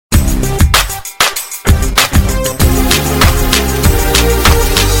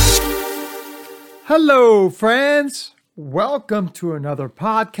Hello, friends. Welcome to another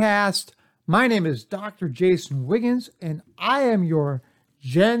podcast. My name is Dr. Jason Wiggins, and I am your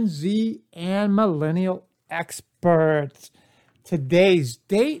Gen Z and Millennial expert. Today's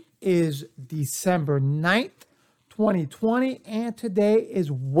date is December 9th, 2020, and today is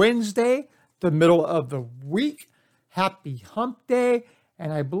Wednesday, the middle of the week. Happy Hump Day,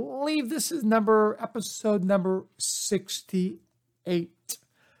 and I believe this is episode number 68.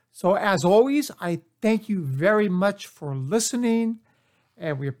 So as always, I thank you very much for listening,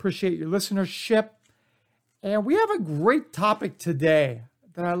 and we appreciate your listenership. And we have a great topic today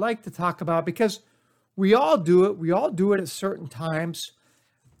that I like to talk about because we all do it. We all do it at certain times,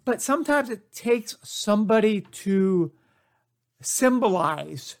 but sometimes it takes somebody to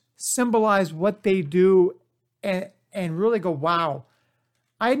symbolize what they do and really go, wow,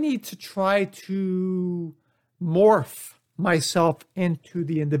 I need to try to morph myself into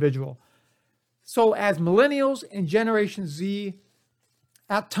the individual. So as millennials and Generation Z,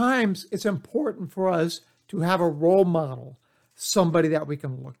 at times it's important for us to have a role model, somebody that we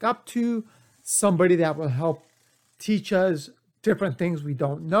can look up to, somebody that will help teach us different things we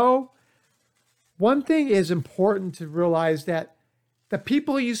don't know. One thing is important to realize that the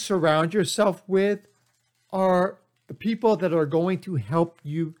people you surround yourself with are the people that are going to help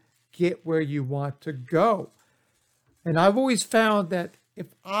you get where you want to go. And I've always found that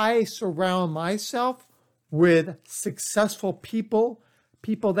if I surround myself with successful people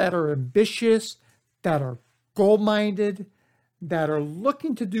that are ambitious, that are goal-minded, that are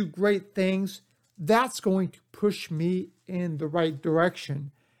looking to do great things, that's going to push me in the right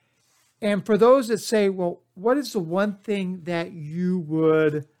direction. And for those that say, well, what is the one thing that you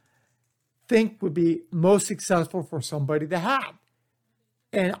would think would be most successful for somebody to have?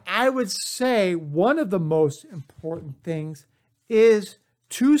 And I would say one of the most important things is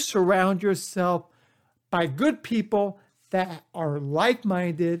to surround yourself by good people that are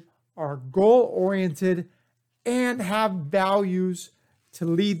like-minded, are goal-oriented, and have values to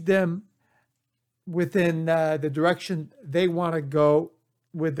lead them within the direction they want to go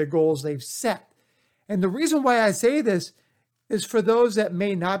with the goals they've set. And the reason why I say this is for those that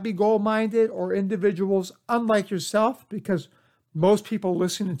may not be goal-minded or individuals unlike yourself, because most people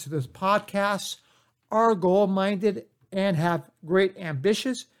listening to this podcast are goal-minded and have great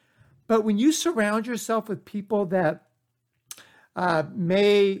ambitions. But when you surround yourself with people that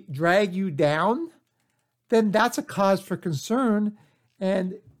may drag you down, then that's a cause for concern.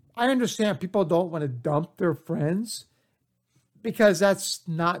 And I understand people don't want to dump their friends because that's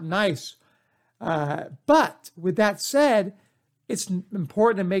not nice. But with that said, it's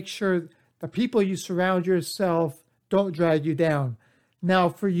important to make sure the people you surround yourself don't drag you down. Now,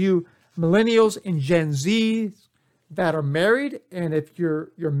 for you millennials and Gen Z that are married, and if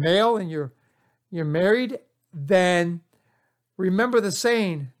you're male and you're married, then remember the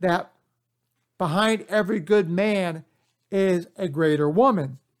saying that behind every good man is a greater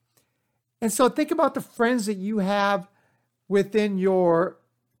woman. And so think about the friends that you have within your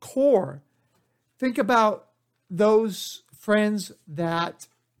core. Think about those friends that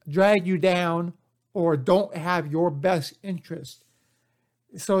drag you down or don't have your best interest.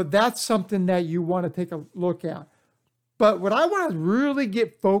 So that's something that you want to take a look at. But what I want to really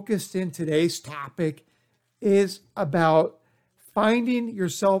get focused in today's topic is about finding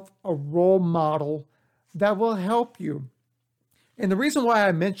yourself a role model that will help you. And the reason why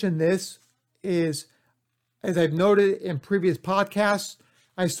I mention this is, as I've noted in previous podcasts,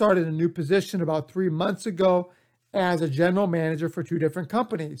 I started a new position about 3 months ago as a general manager for 2 different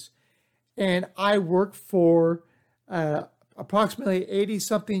companies. And I work for approximately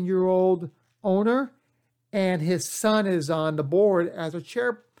 80-something-year-old owner, and his son is on the board as a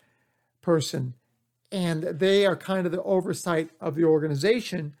chairperson. And they are kind of the oversight of the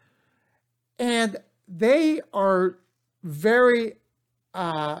organization. And they are very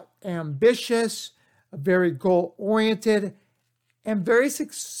ambitious, very goal-oriented, and very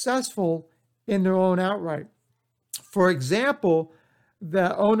successful in their own outright. For example,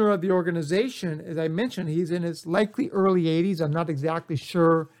 the owner of the organization, as I mentioned, he's in his likely early 80s. I'm not exactly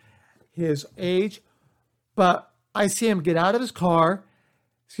sure his age, but I see him get out of his car.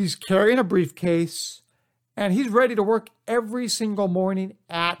 He's carrying a briefcase, and he's ready to work every single morning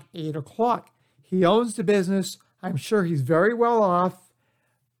at 8 o'clock. He owns the business. I'm sure he's very well off,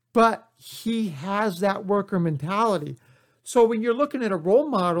 but he has that worker mentality. So when you're looking at a role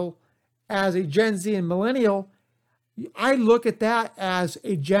model as a Gen Z and millennial, I look at that as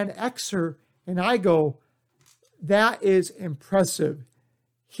a Gen Xer and I go, that is impressive.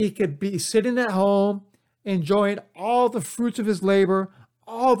 He could be sitting at home, enjoying all the fruits of his labor,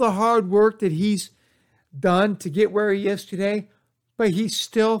 all the hard work that he's done to get where he is today, but he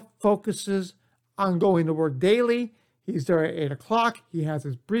still focuses on going to work daily. He's there at 8 o'clock. He has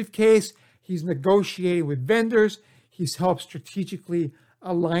his briefcase. He's negotiating with vendors. He's helped strategically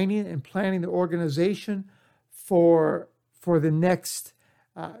aligning and planning the organization for the next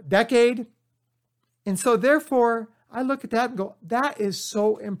decade. And so therefore, I look at that and go, that is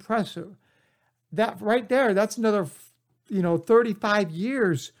so impressive. That right there, that's another, 35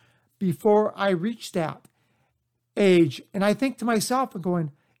 years before I reach that age. And I think to myself, I'm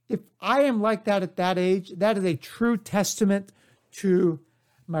going, if I am like that at that age, that is a true testament to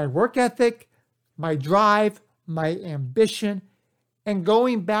my work ethic, my drive, my ambition. And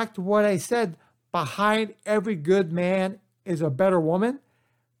going back to what I said, behind every good man is a better woman.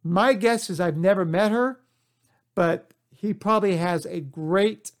 My guess is I've never met her, but he probably has a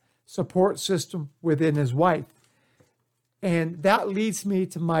great support system within his wife. And that leads me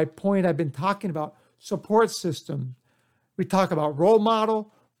to my point I've been talking about, support system. We talk about role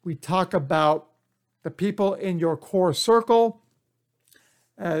model. We talk about the people in your core circle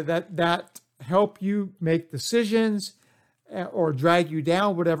that help you make decisions or drag you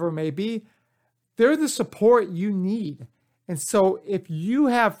down, whatever it may be. They're the support you need. And so if you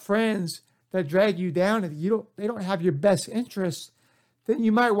have friends that drag you down and they don't have your best interests, then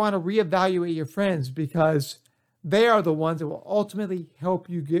you might want to reevaluate your friends, because they are the ones that will ultimately help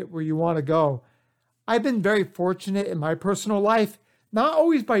you get where you want to go. I've been very fortunate in my personal life, not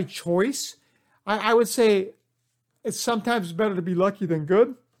always by choice. I would say it's sometimes better to be lucky than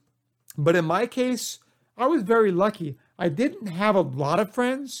good. But in my case, I was very lucky. I didn't have a lot of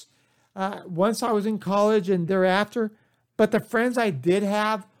friends once I was in college and thereafter, but the friends I did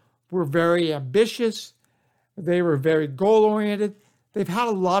have were very ambitious. They were very goal-oriented. They've had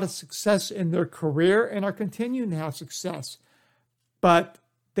a lot of success in their career and are continuing to have success. But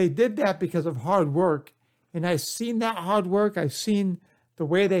they did that because of hard work. And I've seen that hard work. I've seen the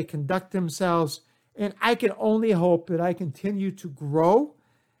way they conduct themselves. And I can only hope that I continue to grow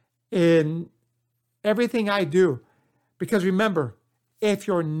in everything I do. Because remember, if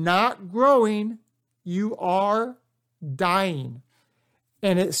you're not growing, you are dying.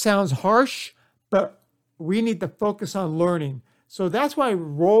 And it sounds harsh, but we need to focus on learning. So that's why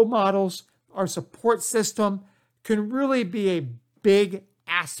role models, our support system, can really be a big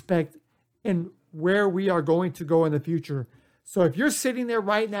aspect in where we are going to go in the future. So if you're sitting there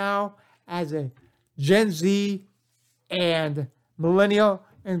right now as a Gen Z and millennial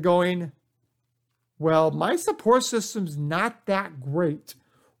and going, well, my support system's not that great,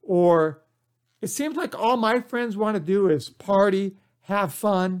 or it seems like all my friends want to do is party, have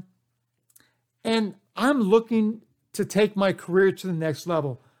fun, and I'm looking to take my career to the next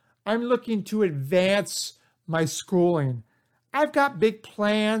level. I'm looking to advance my schooling. I've got big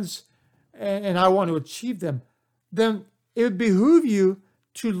plans and I want to achieve them. Then it would behoove you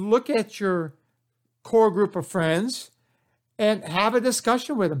to look at your core group of friends and have a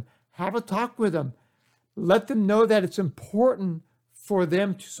discussion with them, have a talk with them. Let them know that it's important for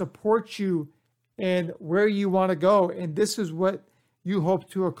them to support you in where you want to go. And this is what you hope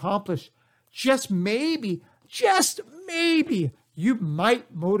to accomplish. Just maybe, you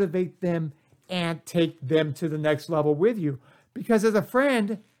might motivate them and take them to the next level with you. Because as a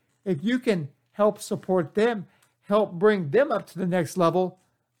friend, if you can help support them, help bring them up to the next level,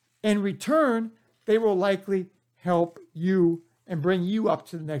 in return, they will likely help you and bring you up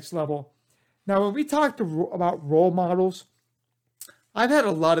to the next level. Now, when we talk about role models, I've had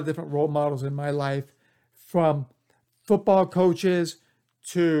a lot of different role models in my life, from football coaches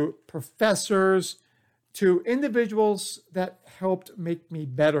to professors to individuals that helped make me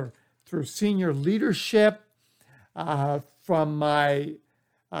better through senior leadership, from my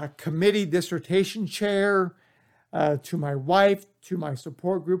committee dissertation chair, to my wife, to my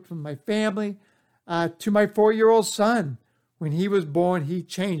support group from my family, to my 4-year-old son. When he was born, he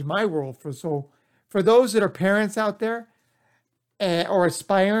changed my world. For those that are parents out there, or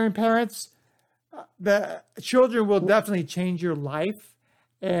aspiring parents, the children will definitely change your life.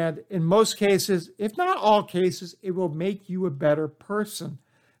 And in most cases, if not all cases, it will make you a better person.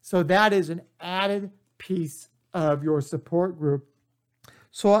 So that is an added piece of your support group.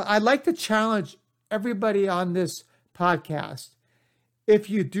 So I'd like to challenge everybody on this podcast. If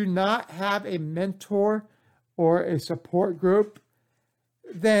you do not have a mentor or a support group,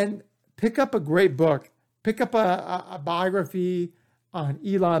 then pick up a great book. Pick up a biography on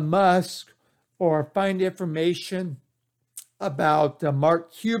Elon Musk, or find information about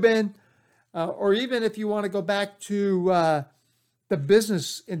Mark Cuban, or even if you want to go back to the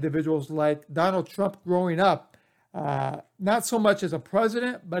business individuals like Donald Trump growing up, not so much as a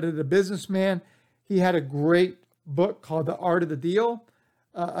president, but as a businessman. He had a great book called The Art of the Deal,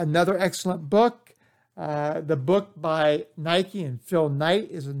 another excellent book. The book by Nike and Phil Knight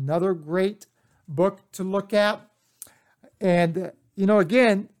is another great book to look at. And,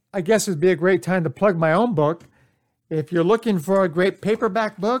 again, I guess it'd be a great time to plug my own book. If you're looking for a great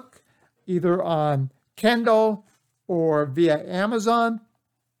paperback book, either on Kindle or via Amazon,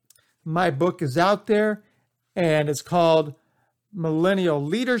 my book is out there, and it's called Millennial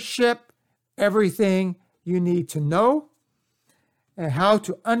Leadership, Everything You Need to Know, and How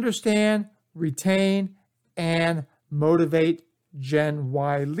to Understand, Retain, and Motivate Gen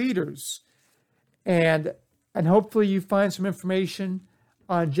Y Leaders. And hopefully you find some information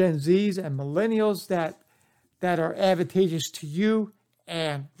on Gen Zs and millennials that are advantageous to you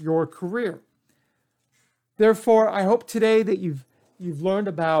and your career. Therefore, I hope today that you've learned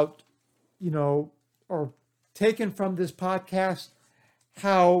about, or taken from this podcast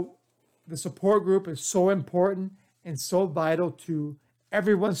how the support group is so important and so vital to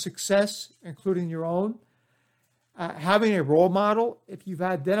everyone's success, including your own. Having a role model, if you've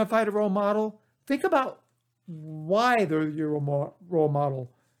identified a role model, think about why they're your role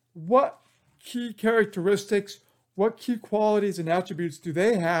model. What key characteristics, what key qualities and attributes do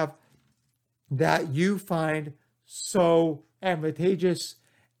they have that you find so advantageous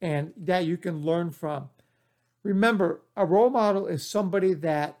and that you can learn from? Remember, a role model is somebody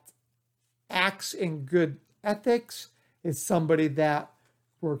that acts in good ethics, is somebody that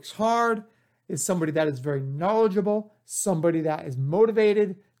works hard, is somebody that is very knowledgeable, somebody that is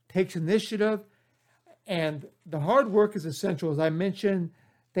motivated, takes initiative, and the hard work is essential. As I mentioned,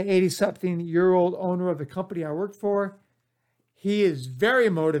 the 80-something-year-old owner of the company I work for, he is very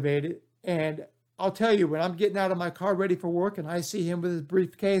motivated, and I'll tell you, when I'm getting out of my car ready for work and I see him with his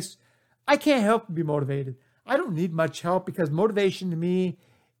briefcase, I can't help but be motivated. I don't need much help because motivation to me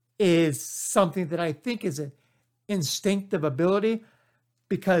is something that I think is an instinctive ability,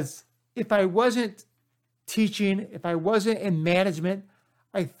 because if I wasn't teaching, if I wasn't in management,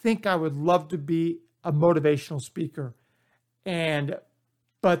 I think I would love to be a motivational speaker.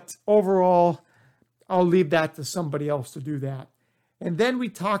 But overall, I'll leave that to somebody else to do that. And then we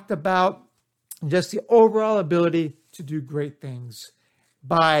talked about just the overall ability to do great things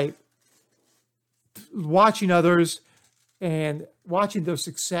by watching others and watching their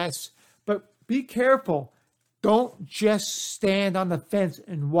success. But be careful. Don't just stand on the fence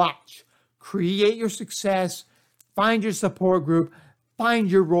and watch. Create your success, find your support group, find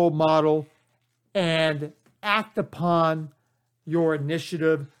your role model, and act upon your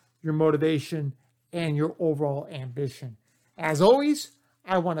initiative, your motivation, and your overall ambition. As always,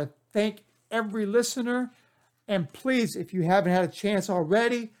 I want to thank every listener. And please, if you haven't had a chance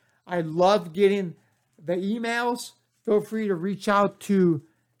already, I love getting the emails. Feel free to reach out to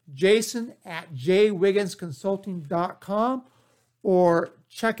Jason at jwigginsconsulting.com or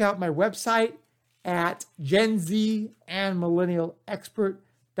check out my website at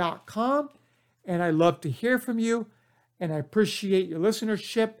genzandmillennialexpert.com. And I love to hear from you, and I appreciate your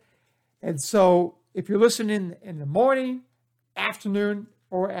listenership. And so if you're listening in the morning, afternoon,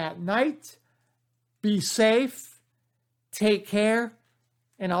 or at night, be safe, take care,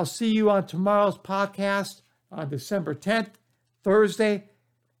 and I'll see you on tomorrow's podcast on December 10th, Thursday.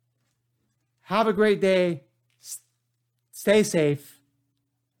 Have a great day. Stay safe.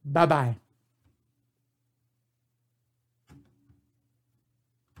 Bye-bye.